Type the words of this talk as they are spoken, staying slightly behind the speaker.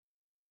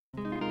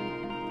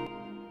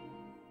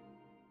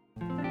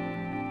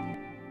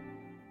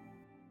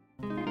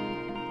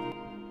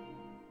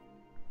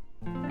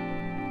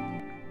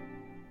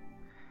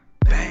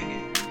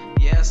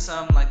got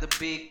something like the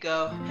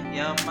Pico.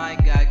 Young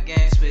Mike got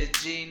games with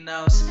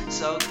G-Notes.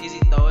 So easy,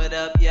 throw it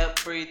up, yep,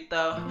 free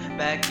throw.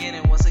 Back in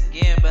it once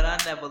again, but I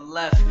never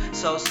left.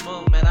 So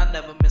smooth, man, I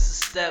never miss a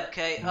step.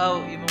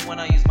 KO, even when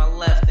I use my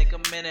left. Think a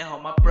minute,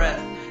 hold my breath.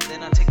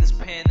 Then I take this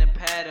pen and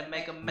pad and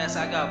make a mess.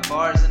 I got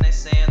bars and they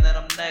saying that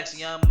I'm next.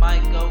 Young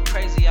Mike go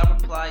crazy, I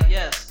reply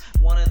yes.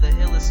 One of the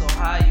illest, so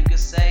high you could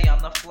say I'm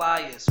the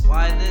flyest.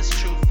 Why this?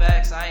 True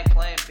facts, I ain't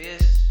playing,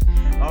 bitch.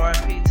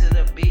 RIP to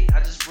the beat,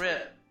 I just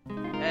rip.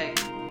 Hey.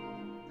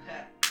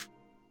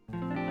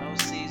 No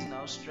C's,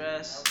 no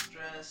stress.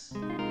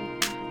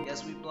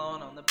 Yes, we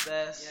blowing on the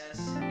best.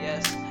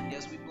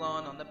 Yes, we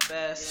blowing on the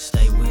best.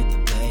 Stay with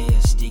the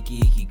best, sticky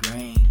icky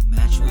green.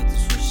 Match with the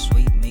switch,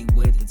 sweep me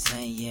with the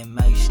 10. Yeah,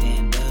 make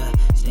stand up,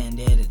 stand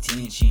at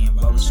attention.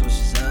 Roll the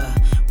switches up,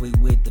 we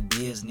with the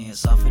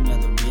business. Off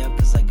another rip,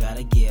 cause I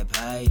gotta get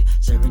paid.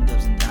 Serving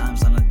dubs and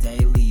dimes on a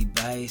daily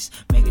base.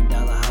 Make a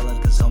dollar holla,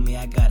 cause homie,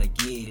 I gotta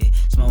get it.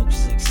 Smoke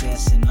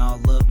success and all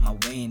of my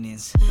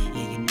winnings.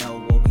 Yeah, you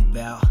know what we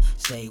bout.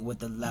 Stay with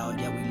the loud,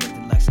 yeah, we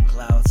lifted like some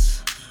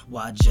clouds.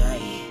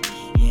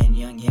 JAYY, yeah, and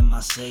young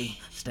MIC.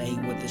 Stay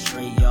with the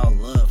straight,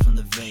 y'all up from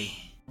the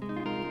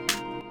V.